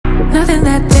Nothing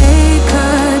that they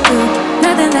could do,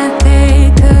 nothing that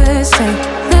they could say,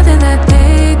 nothing that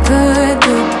they could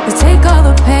do to take all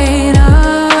the pain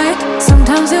away.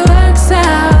 Sometimes it works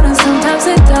out and sometimes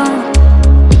it don't.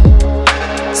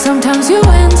 Sometimes you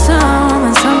win some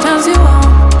and sometimes you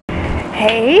won't.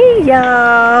 Hey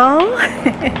y'all.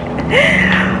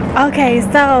 Okay,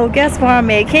 so guess where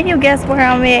I'm at? Can you guess where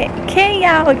I'm at? Can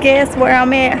y'all guess where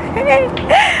I'm at?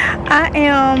 I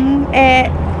am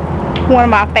at one of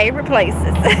my favorite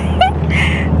places.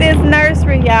 This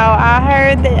nursery, y'all. I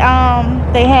heard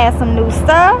that they had some new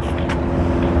stuff,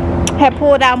 had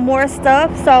pulled out more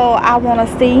stuff, so I want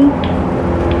to see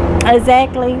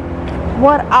exactly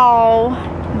what all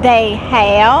they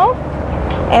have.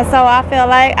 And so I felt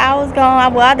like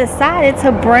I decided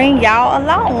to bring y'all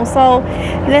along. So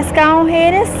let's go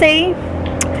ahead and see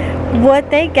what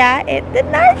they got at the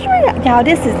nursery. Y'all,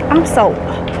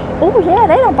 oh yeah,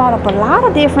 they done bought up a lot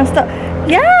of different stuff.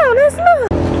 Y'all, let's look.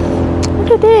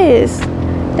 Look at this.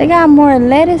 They got more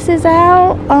lettuces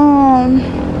out.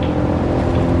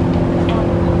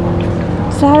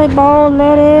 Salad bowl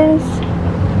lettuce.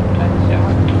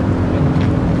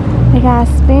 They got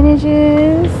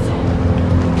spinaches.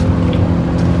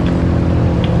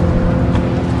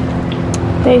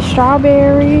 They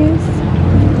strawberries.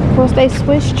 Of course, they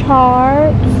Swiss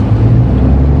charts.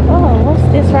 Oh, what's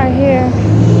this right here?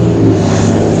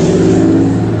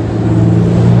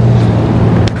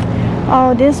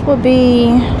 Oh, this would be,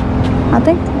 I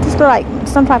think this looks like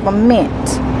some type of mint.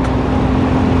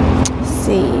 Let's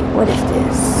see, what is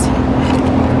this?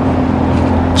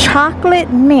 Chocolate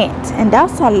mint. And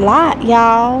that's a lot,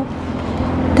 y'all.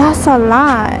 That's a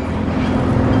lot.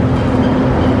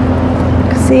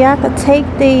 See, I could take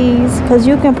these because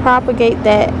you can propagate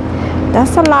that.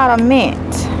 That's a lot of mint.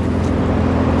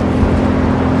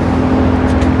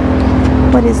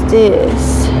 What is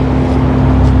this?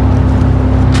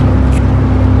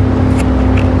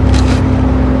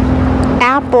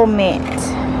 Apple mint.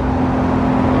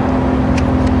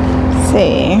 Let's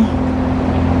see.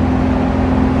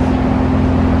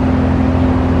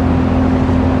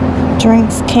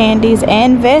 Drinks, candies,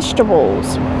 and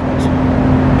vegetables.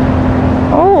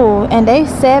 Oh, and they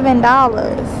 $7.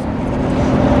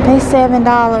 They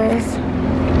 $7.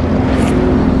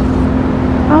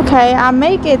 Okay, I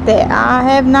may get that. I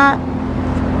have not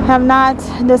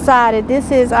decided.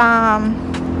 This is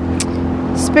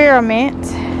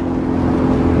spearmint.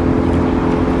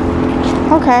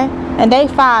 Okay, and they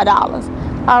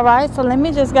 $5. All right, so let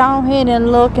me just go ahead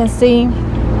and look and see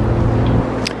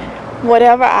what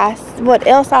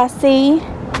else I see.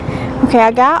 Okay,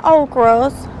 I got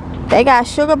okras. They got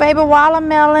sugar baby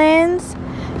watermelons.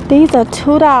 These are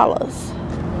 $2.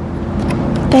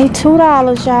 They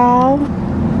 $2, y'all.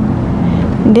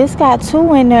 This got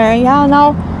 2 in there. Y'all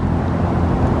know.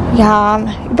 Y'all,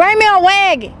 bring me a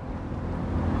wagon.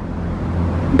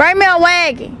 Bring me a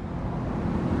wagon.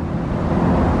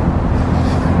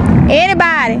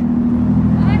 Anybody?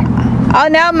 Oh,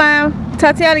 no, ma'am.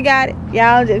 Tatiana got it.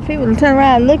 Y'all, just people turn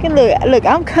around, look,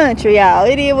 I'm country, y'all.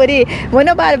 It is what it is. When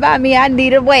nobody buy me, I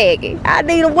need a wagon. I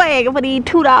need a wagon for these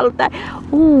 $2 thing.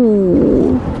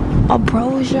 Ooh, a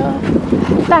brochure.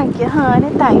 Thank you,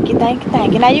 honey. Thank you.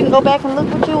 Now you can go back and look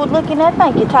what you were looking at.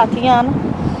 Thank you, Tatiana.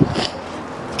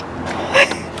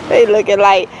 They looking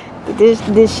like this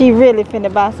she really finna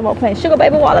buy some more plain sugar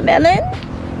baby watermelon.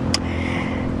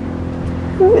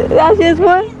 That's just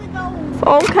one.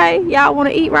 Okay, y'all want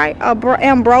to eat, right?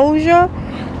 Ambrosia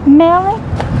melon.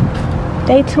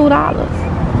 They $2.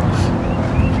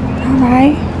 All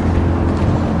right.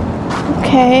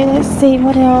 Okay, let's see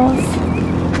what else.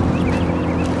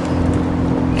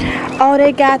 Oh,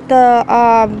 they got the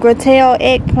gratel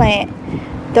eggplant,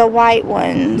 the white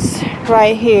ones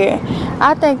right here.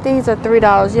 I think these are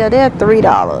 $3. Yeah, they're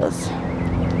 $3.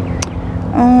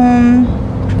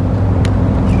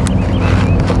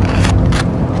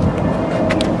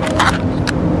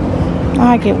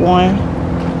 I get one.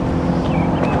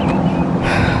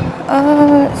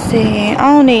 Let's see.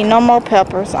 I don't need no more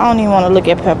peppers. I don't even want to look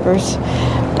at peppers.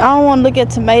 I don't want to look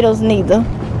at tomatoes neither.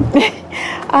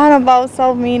 I done bought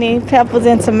so many peppers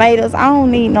and tomatoes. I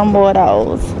don't need no more of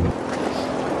those.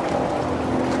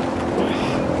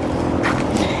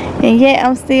 And yet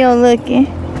I'm still looking.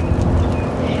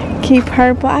 Keep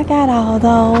purple. I got all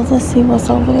those. Let's see what's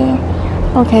over there.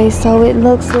 Okay, so it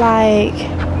looks like,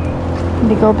 let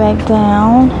me go back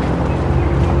down.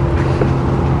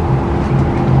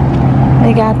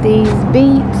 They got these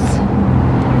beets.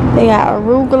 They got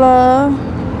arugula.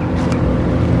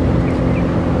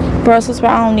 Brussels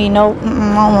sprouts. I don't need no, I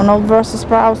don't want no Brussels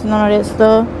sprouts, none of that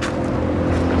stuff.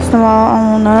 I don't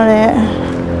want none of that.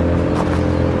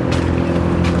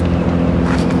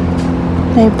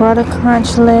 They brought a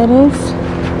crunch lettuce.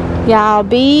 Y'all,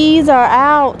 bees are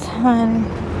out, honey.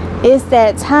 It's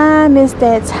that time, it's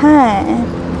that time.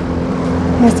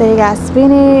 And so you got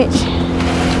spinach.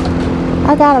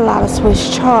 I got a lot of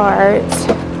Swiss chards.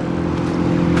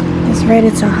 It's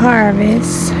ready to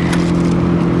harvest.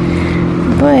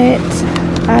 But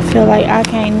I feel like I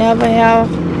can't never have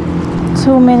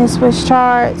too many Swiss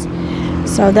chards.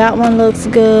 So that one looks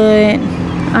good.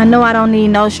 I know I don't need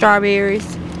no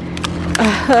strawberries.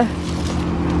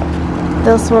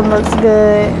 This one looks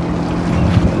good.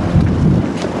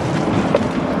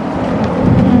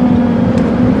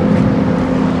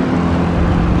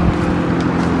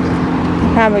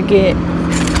 Probably get,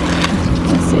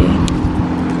 let's see,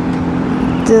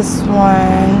 this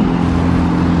one.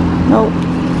 Nope,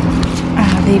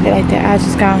 I'll leave it like that. I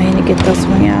just go ahead and get this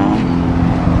one, y'all.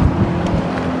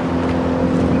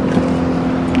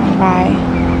 Alright,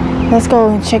 let's go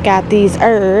and check out these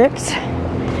herbs.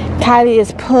 Kylie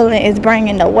is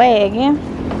bringing the wagon.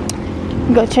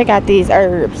 Go check out these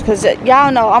herbs, because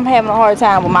y'all know I'm having a hard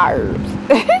time with my herbs.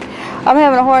 I'm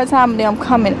having a hard time with them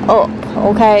coming up,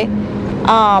 okay?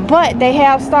 But they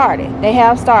have started.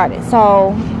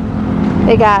 So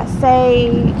they got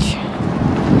sage.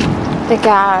 They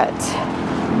got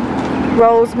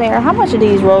rosemary. How much are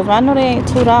these rosemary? I know they ain't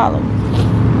 $2.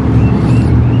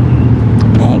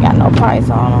 They ain't got no price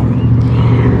on them.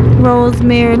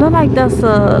 Rosemary. Look like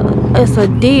it's a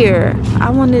deer.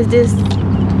 I wanted this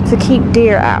to keep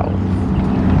deer out.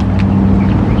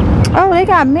 Oh, they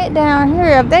got mint down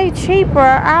here. If they cheaper,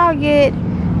 I'll get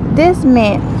this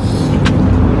mint.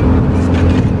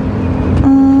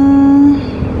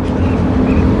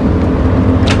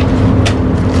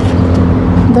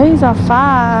 These are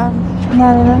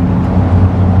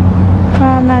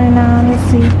 $5.99. Let's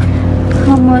see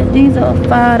how much. These are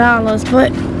 $5,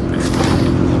 but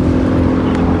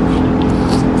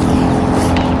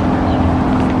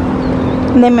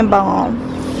lemon balm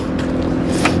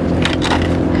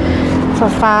for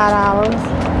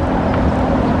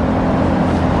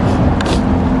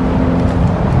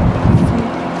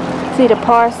 $5. See the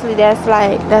parsley?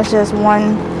 That's just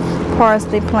one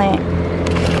parsley plant.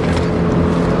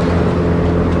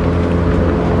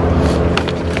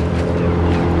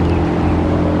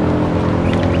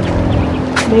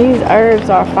 These herbs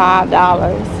are $5.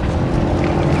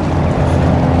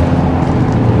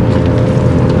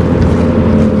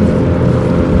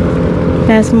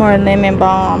 That's more lemon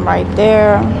balm right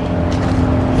there.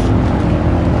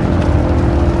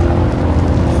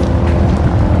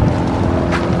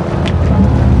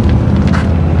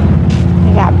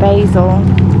 They got basil.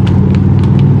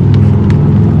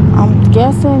 I'm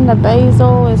guessing the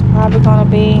basil is probably gonna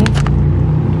be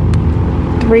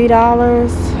 $3.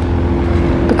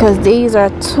 Because these are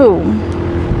 $2.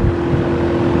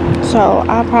 So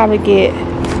I'll probably get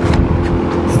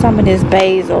some of this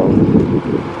basil.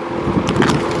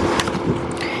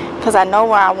 Because I know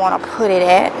where I want to put it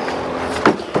at.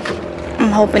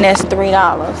 I'm hoping that's $3.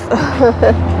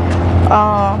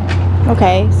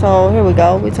 Okay, so here we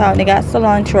go. They got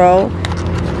cilantro.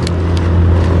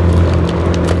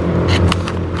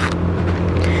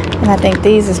 And I think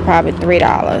these is probably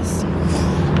 $3.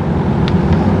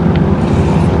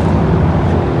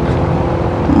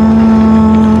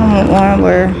 One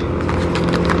where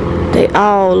they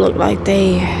all look like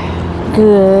they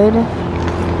good.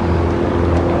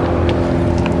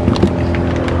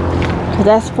 So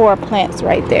that's 4 plants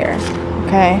right there.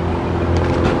 Okay.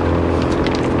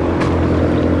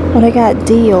 Well, they got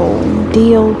deal.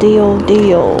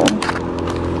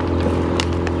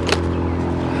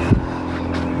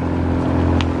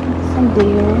 Some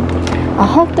deal. I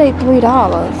hope they $3.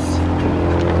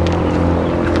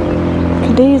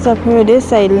 These up here, this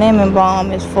say lemon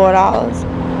balm is $4.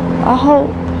 I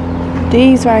hope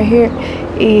these right here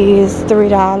is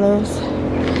 $3.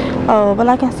 Oh, but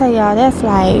like I say, y'all, that's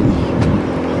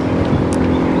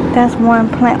one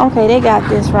plant. Okay, they got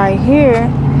this right here.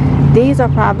 These are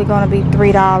probably gonna be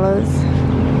 $3.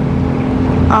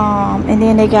 And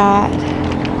then they got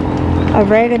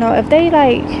oregano. If they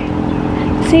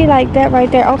see like that right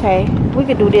there, okay, we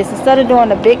could do this. Instead of doing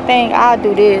the big thing, I'll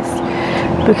do this.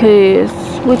 Because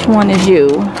which one is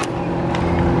you?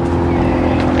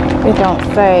 It don't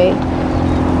say.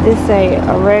 This say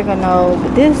oregano,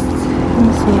 but this, let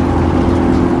me see.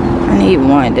 I need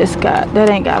one that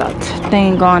ain't got a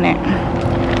thing on it.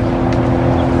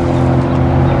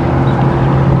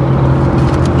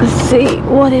 Let's see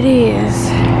what it is.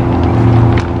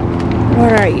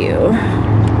 What are you?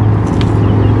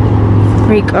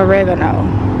 Greek oregano.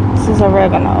 This is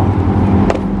oregano.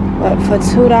 But for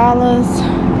 $2,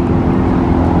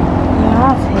 yeah,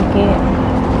 I'll take it.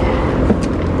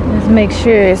 make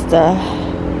sure it's the,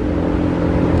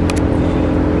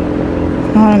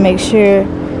 I want to make sure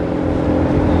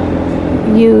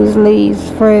use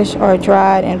leaves fresh or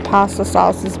dried and pasta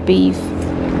sauces beef.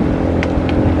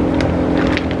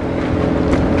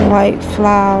 White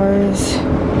flowers.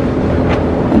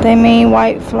 They mean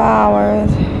white flowers.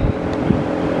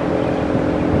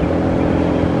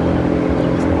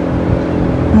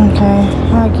 Okay,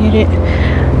 I get it.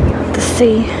 Let's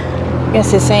see. I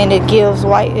guess it's saying it gives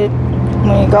white,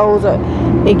 when it goes up,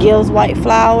 it gives white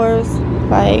flowers.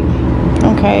 Like,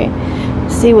 okay.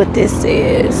 Let's see what this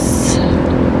is.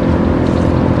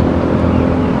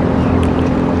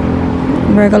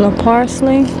 Regular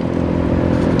parsley.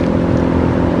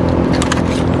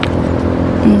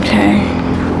 Okay.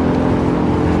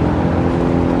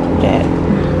 That.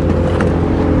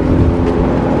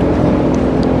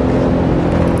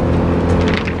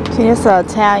 See, it's an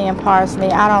Italian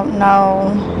parsley. I don't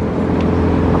know.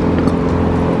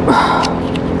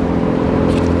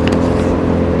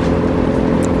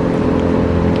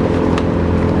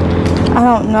 I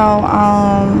don't know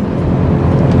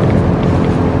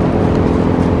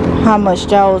how much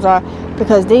those are,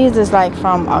 because these is like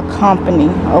from a company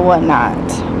or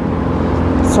whatnot.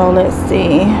 So let's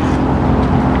see.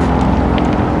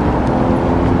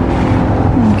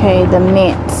 Okay, the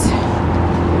mint.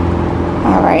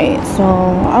 Alright, so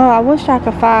I wish I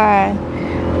could find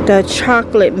the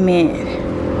chocolate mint.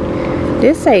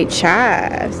 This say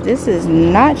chives. This is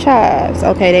not chives.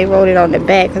 Okay, they wrote it on the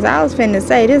back, because I was finna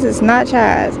say this is not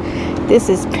chives. This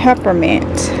is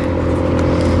peppermint.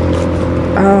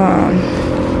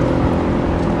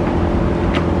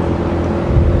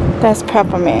 That's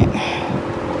peppermint.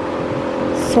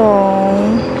 So,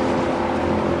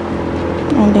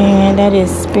 and then that is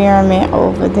spearmint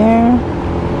over there.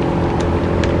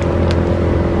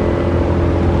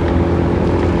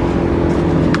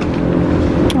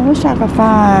 I wish I could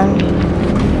find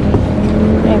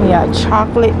maybe a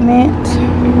chocolate mint.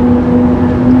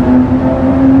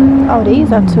 Oh,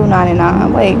 these are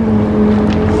 $2.99. Wait,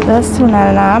 that's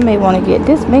 $2.99. I may want to get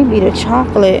this. Maybe the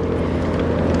chocolate.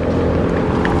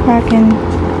 I can.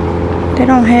 They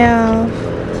don't have.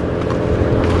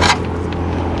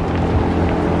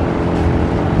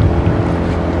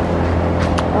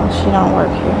 Oh, she don't work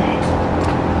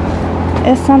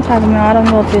here. It's some type of milk. I don't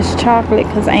know if it's chocolate,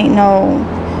 because ain't no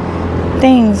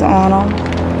things on them.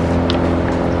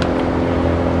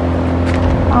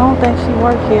 I don't think she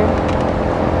work here.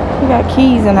 She got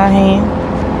keys in her hand.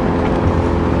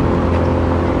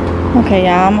 Okay,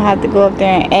 y'all, I'm gonna have to go up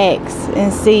there and ask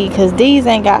and see, because these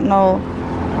ain't got no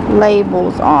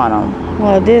labels on them.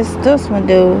 Well, this one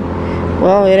do.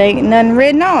 Well, it ain't nothing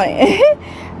written on it.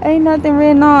 Ain't nothing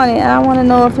written on it. And I want to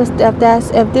know if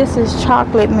this is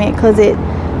chocolate mint, because it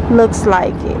looks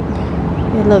like it.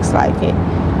 It looks like it.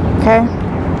 Okay.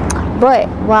 But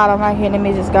while I'm right here, let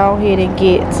me just go ahead and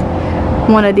get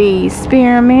one of these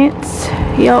spearmints.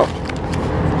 Yup.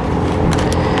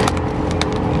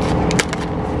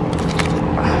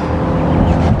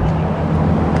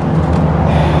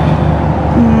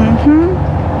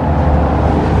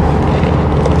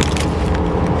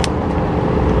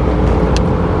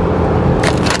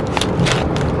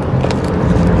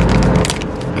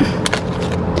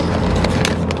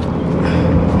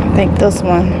 I think this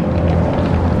one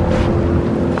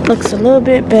looks a little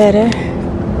bit better.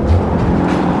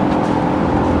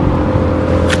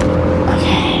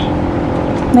 Okay,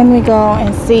 let me go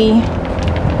and see.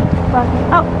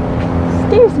 Oh,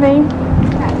 excuse me.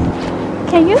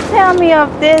 Can you tell me of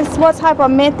this, what type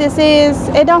of mint this is?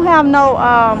 It don't have no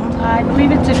I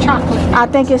believe it's a chocolate. I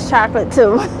think it's chocolate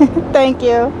too. Thank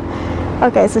you.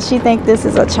 Okay, so she thinks this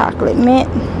is a chocolate mint.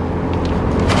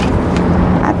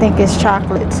 I think it's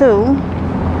chocolate too.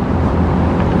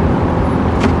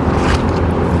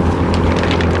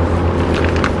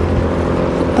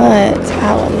 But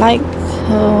I would like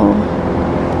to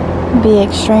be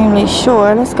extremely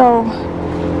sure. Let's go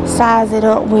size it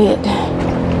up with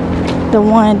the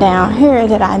one down here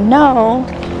that I know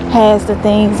has the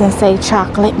things and say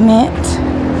chocolate mint.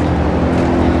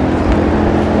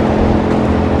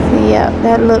 So yeah,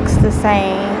 that looks the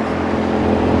same.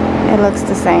 It looks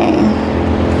the same.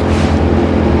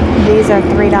 These are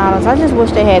 $3. I just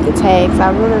wish they had the tags. I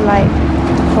really like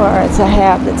for it to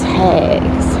have the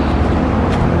tags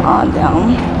on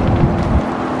them.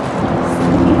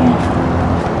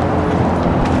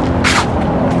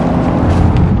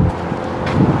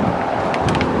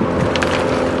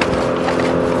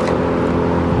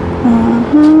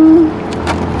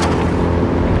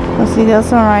 So see, this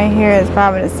one right here is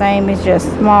probably the same. It's just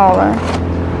smaller.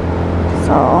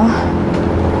 So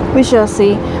We shall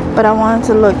see. But I wanted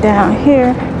to look down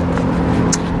here.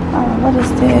 What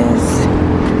is this?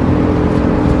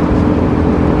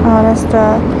 Oh, that's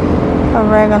the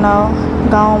oregano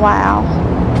gone wild.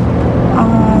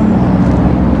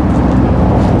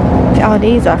 Oh,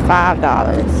 these are $5.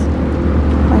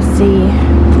 Let's see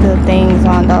the things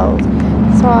on those.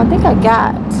 So I think I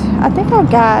got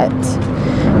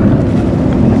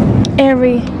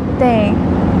everything.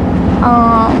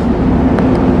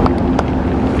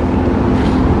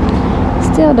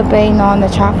 Still debating on the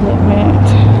chocolate mint.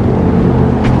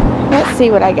 Let's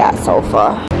see what I got so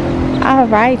far.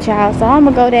 Alright, y'all, so I'm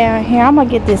gonna go down here. I'm gonna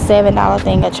get this $7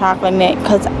 thing of chocolate mint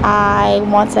because I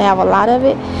want to have a lot of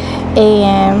it.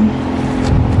 And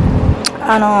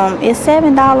it's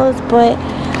 $7, but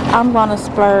I'm gonna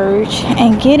splurge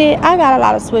and get it. I got a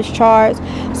lot of Swiss charts,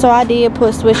 so I did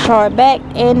put Swiss chart back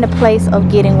in the place of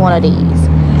getting one of these.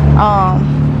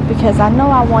 Because I know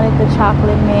I wanted the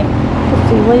chocolate mint. Let's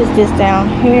see, what is this down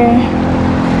here?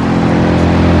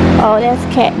 Oh, that's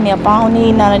catnip. I don't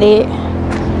need none of that.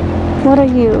 What are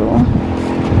you?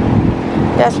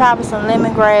 That's probably some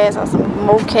lemongrass or some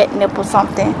more catnip or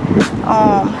something.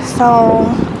 So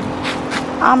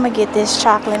I'm gonna get this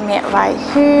chocolate mint right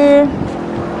here.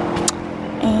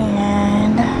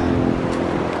 And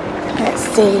let's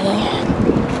see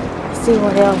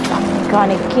what else I'm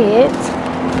gonna get.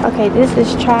 Okay, this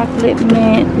is chocolate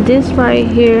mint. This right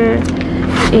here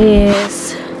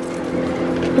is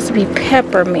supposed to be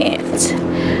peppermint.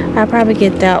 I'll probably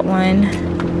get that one.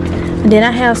 And then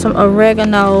I have some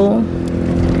oregano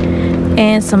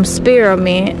and some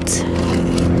spearmint,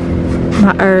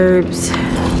 my herbs.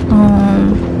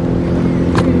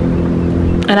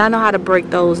 And I know how to break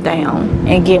those down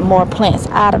and get more plants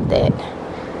out of that.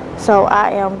 So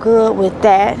I am good with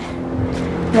that.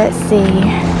 Let's see.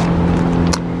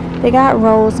 They got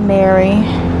rosemary.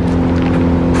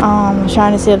 I'm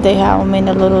trying to see if they have them in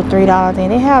the little $3 thing.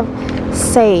 They have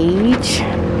sage.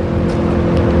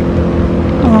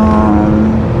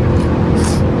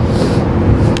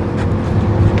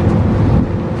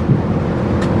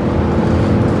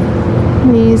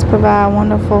 These provide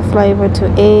wonderful flavor to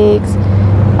eggs,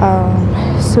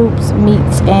 soups,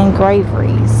 meats, and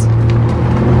gravies.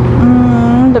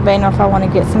 I'm debating if I want to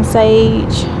get some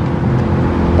sage.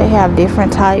 They have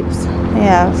different types. They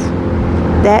have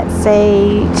that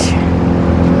sage,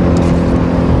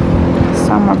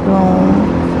 summer bloom.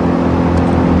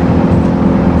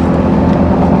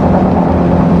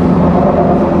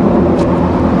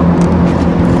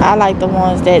 I like the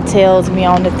ones that tells me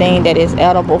on the thing that is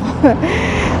edible.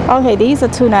 Okay, these are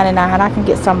 $2.99. I can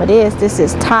get some of this. This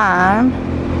is thyme.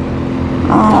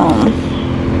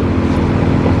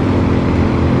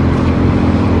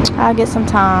 I'll get some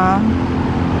thyme.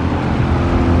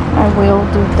 I will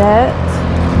do that.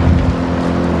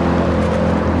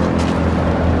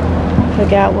 I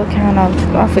forgot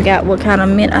what kind of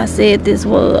mint I said this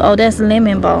was. Oh, that's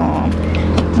lemon balm.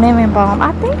 Lemon balm.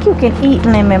 I think you can eat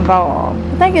lemon balm.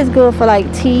 I think it's good for like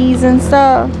teas and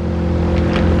stuff.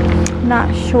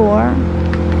 Not sure.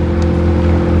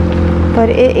 But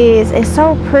it's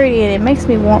so pretty and it makes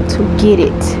me want to get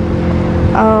it.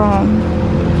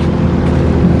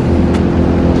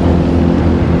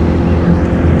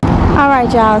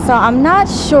 Alright, y'all, so I'm not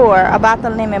sure about the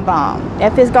lemon balm,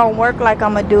 if it's gonna work like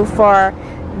I'm gonna do for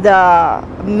the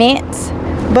mint,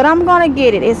 but I'm gonna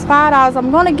get it. It's $5.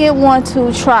 I'm gonna get one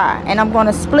to try, and I'm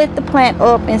gonna split the plant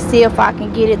up and see if I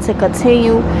can get it to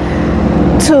continue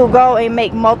to go and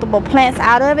make multiple plants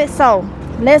out of it. So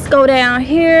let's go down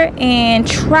here and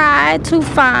try to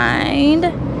find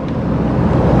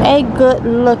a good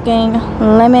looking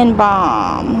lemon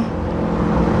balm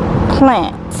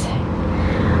plant.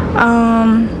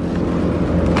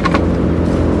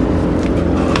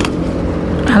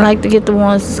 I like to get the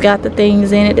ones that's got the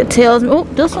things in it that tells me, oh,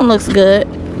 this one looks good.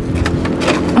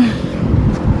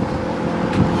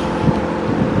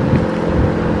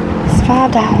 It's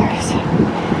 $5.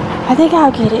 I think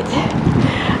I'll get it.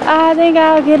 I think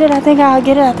I'll get it. I think I'll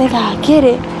get it. I think I'll get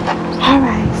it.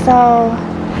 Alright, so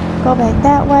go back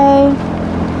that way.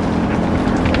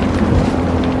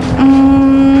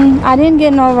 I didn't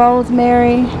get no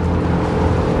rosemary.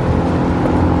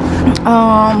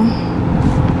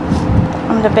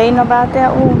 I'm debating about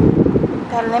that one.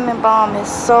 That lemon balm is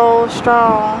so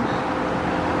strong.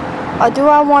 Or do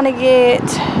I want to get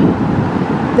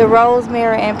the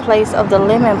rosemary in place of the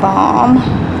lemon balm?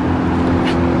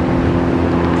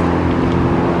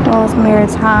 Rosemary,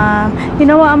 thyme. You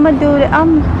know what? I'm gonna do that.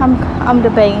 I'm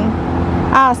debating.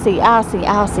 I'll see.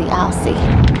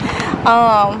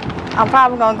 I'm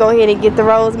probably gonna go ahead and get the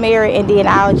rosemary, and then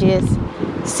I'll just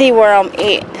see where I'm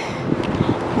at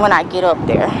when I get up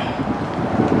there.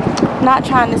 Not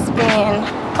trying to spend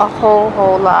a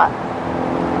whole lot.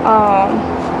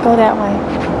 Go that way.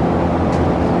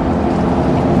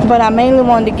 But I mainly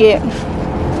wanted to get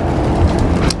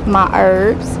my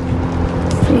herbs.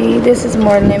 See, this is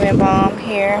more lemon balm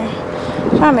here. I'm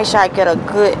trying to make sure I get a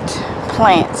good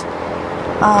plant.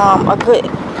 A good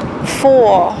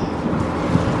full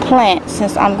plant,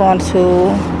 since I'm going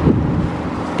to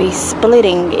be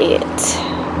splitting it.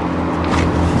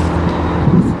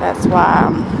 So that's why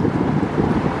I'm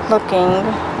looking.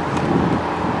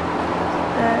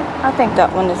 I think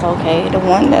that one is okay. The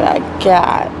one that I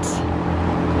got.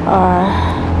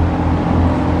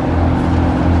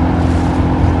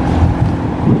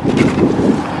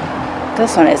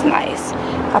 This one is nice.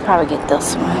 I'll probably get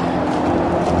this one.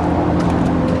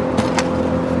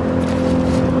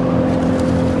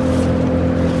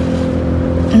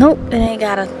 Nope, it ain't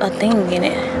got a thing in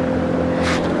it.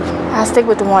 I'll stick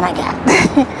with the one I got.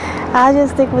 I'll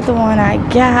just stick with the one I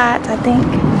got, I think.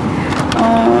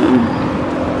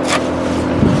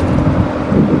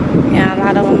 Yeah, a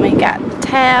lot of them ain't got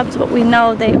tabs, but we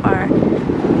know they are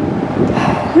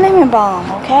lemon balm,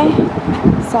 okay?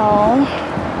 So,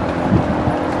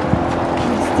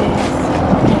 what's this?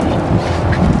 Okay.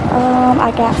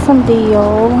 I got some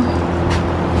dill.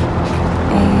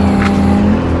 And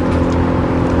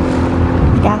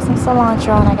I got some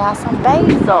cilantro, and I got some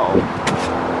basil.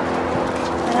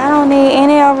 And I don't need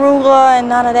any arugula and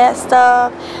none of that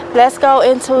stuff. Let's go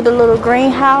into the little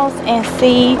greenhouse and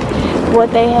see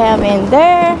what they have in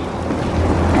there,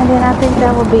 and then I think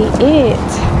that will be it.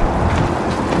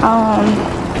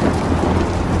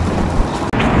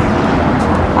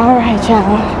 Alright,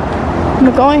 y'all, I'm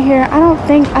gonna go in here. I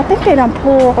think they done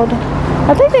pulled,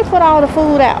 I think they put all the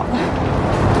food out,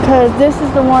 because this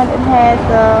is the one that has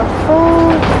the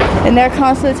food, and they're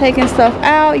constantly taking stuff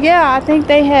out. Yeah, I think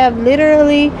they have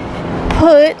literally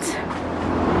put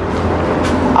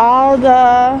all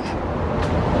the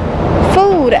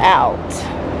food out.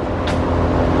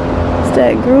 It's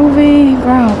that groovy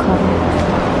ground cover.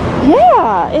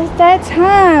 Yeah, it's that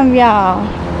time, y'all.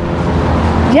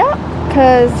 Yep,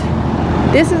 because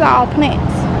this is all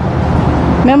plants.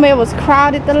 Remember it was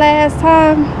crowded the last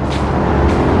time?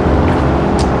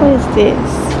 What is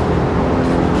this?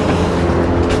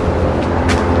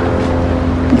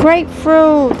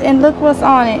 Grapefruit, and look what's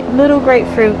on it. Little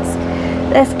grapefruits.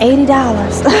 That's $80.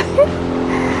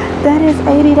 That is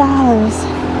 $80.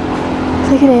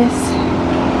 Look at this.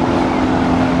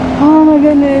 Oh my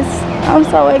goodness. I'm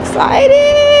so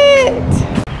excited.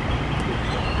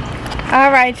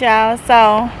 Alright, y'all.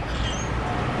 So,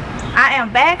 I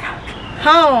am back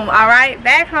home. Alright,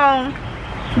 back home.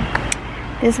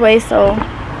 This way, so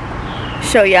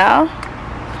show y'all.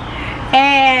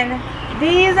 And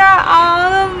these are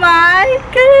all of my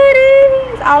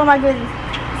goodies. All of my goodies.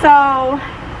 So,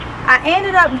 I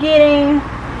ended up getting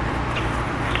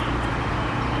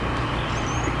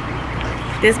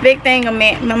this big thing of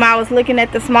mint. Remember, I was looking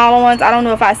at the smaller ones. I don't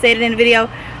know if I said it in the video,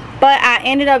 but I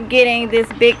ended up getting this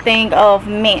big thing of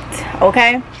mint.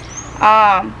 Okay,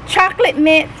 chocolate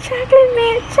mint, chocolate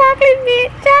mint, chocolate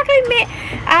mint, chocolate mint.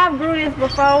 I've brewed this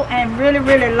before and really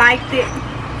liked it.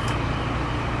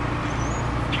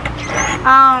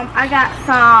 I got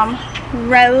some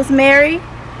rosemary.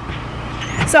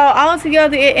 So all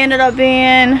together it ended up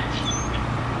being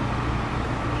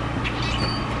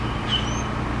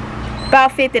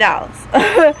about $50.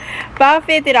 About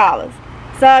 $50.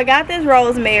 So I got this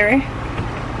rosemary.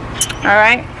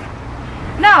 Alright.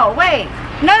 No, wait.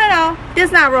 No. This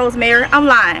is not rosemary. I'm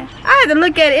lying. I had to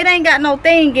look at it. It ain't got no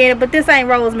thing in it, but this ain't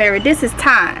rosemary. This is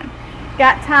thyme.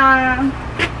 Got thyme.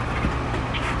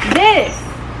 This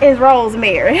is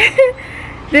rosemary.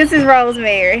 This is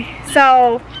rosemary.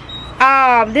 So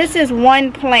this is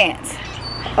one plant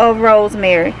of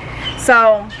rosemary.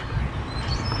 So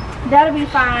that'll be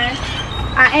fine.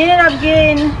 I ended up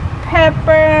getting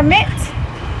peppermint.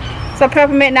 So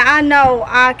peppermint. Now I know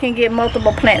I can get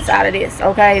multiple plants out of this.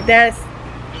 Okay,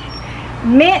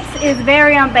 mint is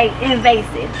very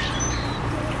invasive.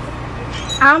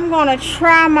 I'm gonna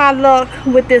try my luck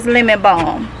with this lemon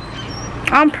balm.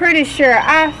 I'm pretty sure,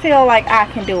 I feel like I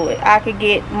can do it. I could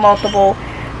get multiple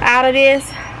out of this.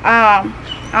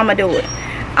 I'ma do it.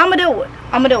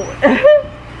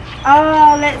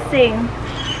 Let's see.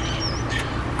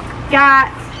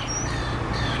 Got,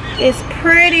 it's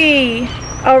pretty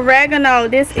oregano.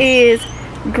 This is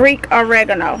Greek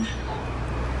oregano.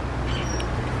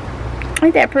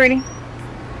 Ain't that pretty?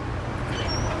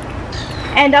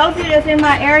 And those of you that's in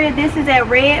my area, this is at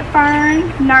Red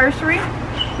Fern Nursery.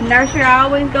 nursery I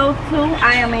always go to.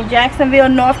 I am in Jacksonville,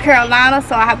 North Carolina,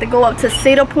 so I have to go up to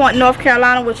Cedar Point, North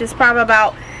Carolina, which is probably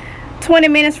about 20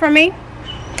 minutes from me.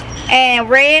 And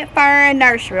Red Fern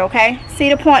Nursery, okay?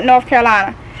 Cedar Point, North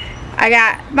Carolina. I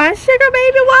got my sugar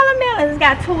baby watermelons. It's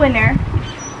got 2 in there.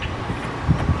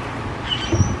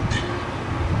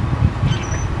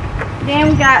 Then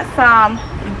we got some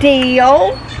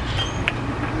dill.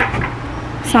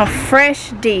 Some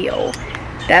fresh dill.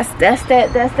 That's that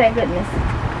goodness.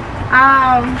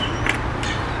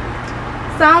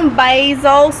 Some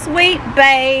basil, sweet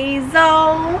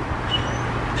basil.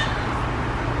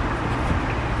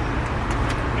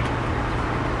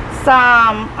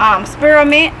 Some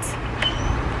spearmint.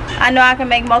 I know I can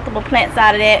make multiple plants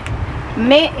out of that.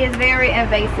 Mint is very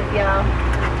invasive, y'all.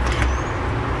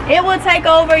 It will take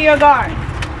over your garden.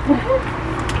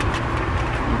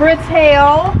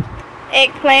 Brittle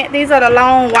eggplant. These are the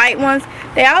long white ones.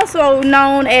 They're also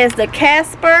known as the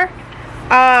Casper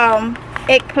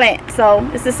eggplant. So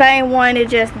it's the same one,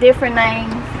 it's just different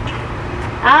names.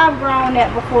 I've grown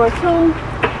that before too.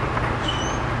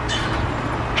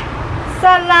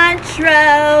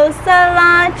 Cilantro,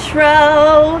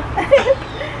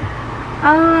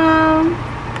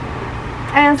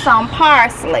 and some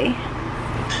parsley.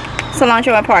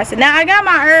 Cilantro and parsley. Now I got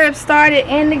my herbs started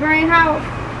in the greenhouse,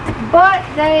 but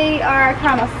they are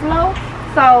kind of slow.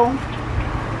 So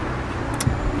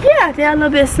yeah, they're a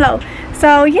little bit slow.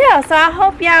 So yeah, so I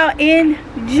hope y'all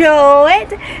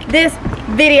enjoyed this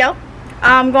video.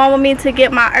 Going with me to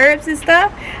get my herbs and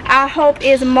stuff. I hope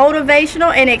it's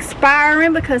motivational and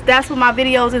inspiring, because that's what my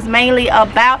videos is mainly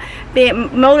about. Being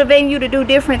motivating you to do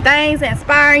different things,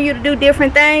 inspiring you to do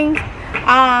different things.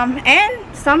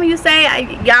 And some of you say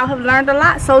y'all have learned a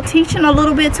lot, so teaching a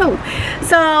little bit too.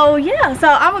 So yeah, so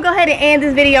I'm gonna go ahead and end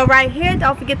this video right here.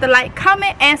 Don't forget to like,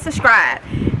 comment, and subscribe.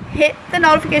 Hit the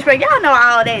notification bell. Y'all know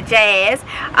all that jazz.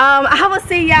 I will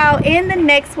see y'all in the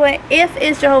next one, if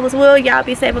it's Jehovah's will. Y'all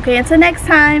be safe, okay? Until next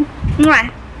time.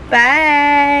 Mwah.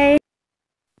 Bye.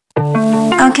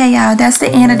 Okay, y'all, that's the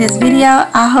end of this video.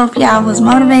 I hope y'all was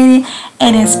motivated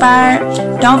and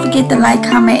inspired. Don't forget to like,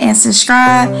 comment, and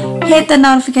subscribe. Hit the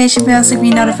notification bell so you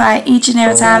be notified each and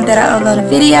every time that I upload a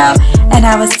video. And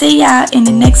I will see y'all in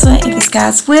the next one, if it's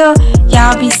God's will.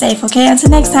 Y'all be safe, okay? Until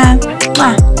next time.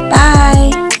 Mwah.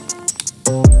 Bye.